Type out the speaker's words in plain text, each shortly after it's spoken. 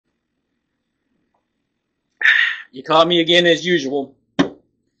You caught me again as usual.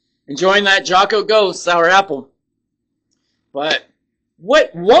 Enjoying that Jocko Go sour apple. But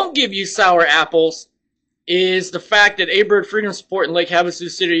what won't give you sour apples is the fact that A-Bird Freedom Support in Lake Havasu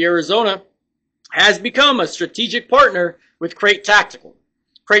City, Arizona has become a strategic partner with Krate Tactical.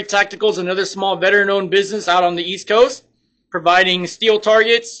 Krate Tactical is another small veteran-owned business out on the East Coast, providing steel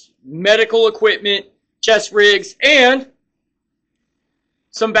targets, medical equipment, chest rigs, and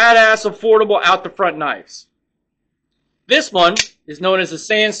some badass affordable out-the-front knives. This one is known as a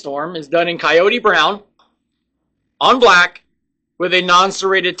Sandstorm, is done in Coyote Brown, on black, with a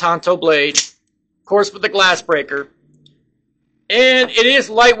non-serrated Tonto blade, of course with a glass breaker. And it is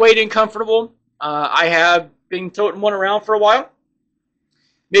lightweight and comfortable. I have been toting one around for a while.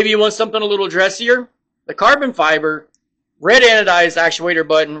 Maybe you want something a little dressier. The carbon fiber, red anodized actuator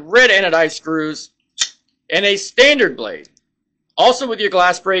button, red anodized screws, and a standard blade. Also with your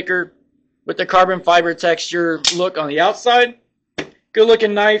glass breaker, with the carbon fiber texture look on the outside. Good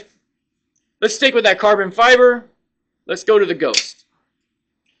looking knife. Let's stick with that carbon fiber. Let's go to the Ghost.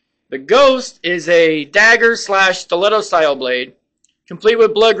 The Ghost is a dagger / stiletto style blade, complete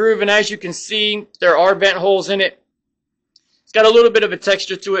with blood groove, and as you can see, there are vent holes in it. It's got a little bit of a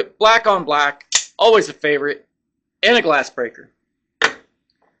texture to it, black on black, always a favorite, and a glass breaker.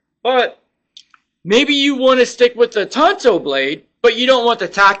 But maybe you want to stick with the Tonto blade, but you don't want the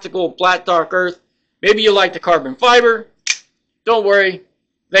tactical black dark earth. Maybe you like the carbon fiber. Don't worry,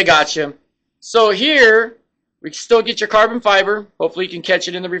 they got you. So here, we can still get your carbon fiber. Hopefully you can catch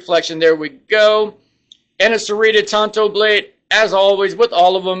it in the reflection. There we go. And a serrated Tonto blade. As always, with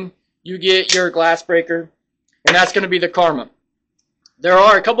all of them, you get your glass breaker. And that's going to be the Karma. There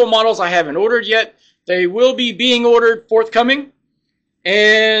are a couple models I haven't ordered yet. They will be being ordered forthcoming.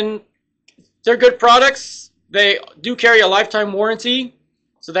 And they're good products. They do carry a lifetime warranty.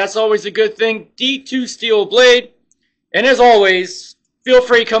 So that's always a good thing. D2 steel blade. And as always, feel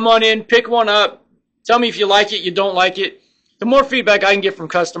free to come on in, pick one up. Tell me if you like it, you don't like it. The more feedback I can get from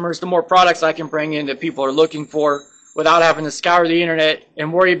customers, the more products I can bring in that people are looking for without having to scour the internet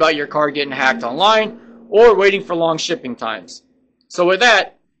and worry about your car getting hacked online or waiting for long shipping times. So with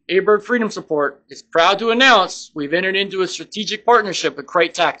that, A-Bird Freedom Support is proud to announce we've entered into a strategic partnership with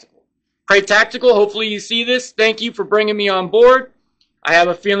Krate Tactical. Krate Tactical, hopefully you see this. Thank you for bringing me on board. I have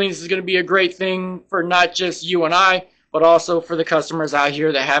a feeling this is going to be a great thing for not just you and I, but also for the customers out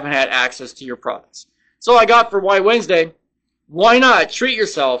here that haven't had access to your products. So I got for Why Wednesday. Why not treat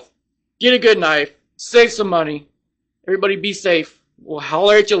yourself, get a good knife, save some money. Everybody be safe. We'll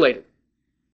holler at you later.